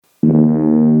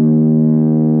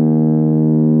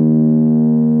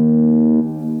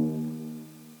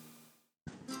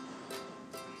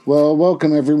Well,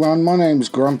 welcome everyone. My name's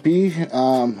Grumpy.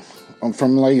 I'm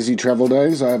from Lazy Travel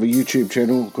Days. I have a YouTube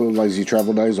channel called Lazy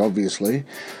Travel Days, obviously,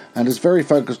 and it's very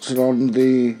focused on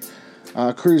the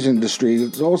cruise industry.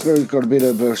 It's also got a bit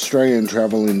of Australian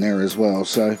travel in there as well,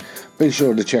 so be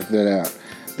sure to check that out.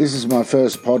 This is my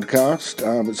first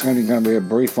podcast. It's only going to be a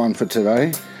brief one for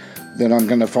today. Then I'm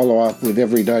going to follow up with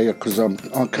every day, because I'm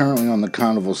currently on the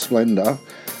Carnival Splendor,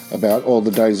 about all the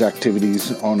day's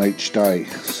activities on each day.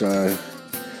 So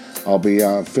I'll be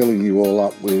filling you all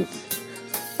up with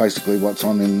basically what's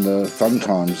on in the Fun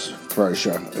Times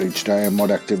brochure each day and what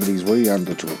activities we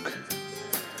undertook.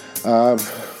 To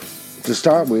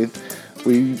start with,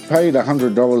 we paid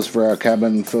 $100 for our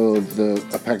cabin for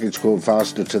a package called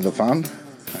Faster to the Fun,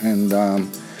 and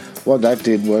what that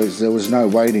did was there was no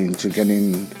waiting to get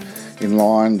in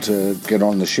line to get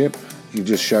on the ship. You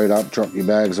just showed up, dropped your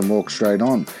bags and walked straight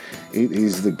on. It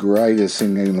is the greatest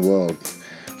thing in the world.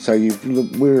 So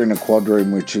we're in a quad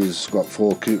room which has got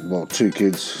 2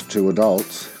 kids, 2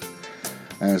 adults,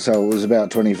 and so it was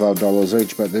about $25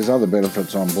 each. But there's other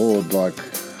benefits on board, like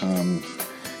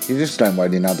you just don't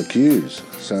wait in other queues,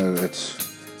 so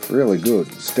it's really good.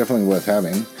 It's definitely worth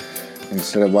having.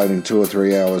 Instead of waiting 2 or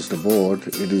 3 hours to board,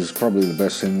 it is probably the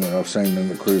best thing that I've seen in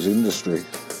the cruise industry.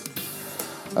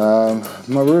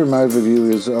 My room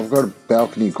overview is I've got a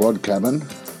balcony quad cabin,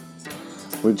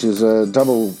 which is a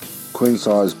double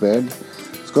queen-size bed.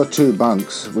 It's got 2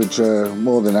 bunks, which are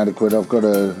more than adequate. I've got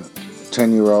a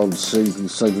 10-year-old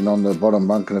sleeping on the bottom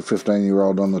bunk and a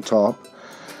 15-year-old on the top.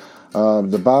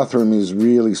 The bathroom is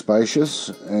really spacious,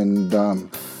 and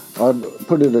I'd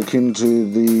put it akin to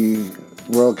the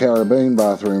Royal Caribbean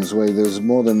bathrooms, where there's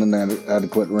more than an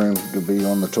adequate room to be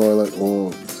on the toilet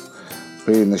or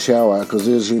be in the shower, because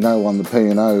as you know, on the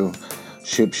P&O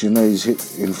ships, your knees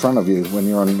hit in front of you when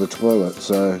you're on the toilet.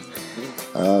 So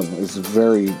it's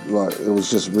it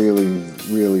was just really,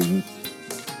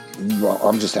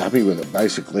 I'm just happy with it,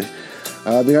 basically.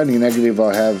 The only negative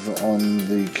I have on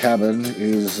the cabin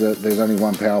is that there's only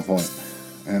one power point,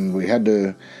 and we had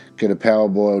to get a power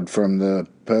boiled from the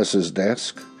purser's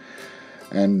desk.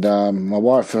 And my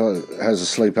wife has a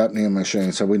sleep apnea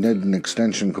machine, so we need an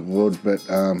extension cord, but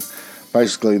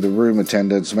basically the room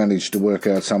attendants managed to work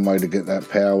out some way to get that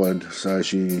powered, so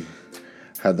she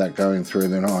had that going through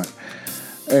the night.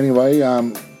 Anyway,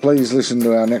 please listen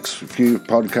to our next few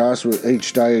podcasts.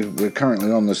 Each day, we're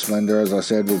currently on the Splendor. As I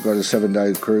said, we've got a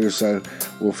 7-day cruise, so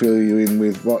we'll fill you in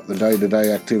with what the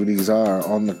day-to-day activities are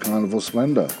on the Carnival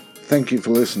Splendor. Thank you for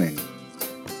listening.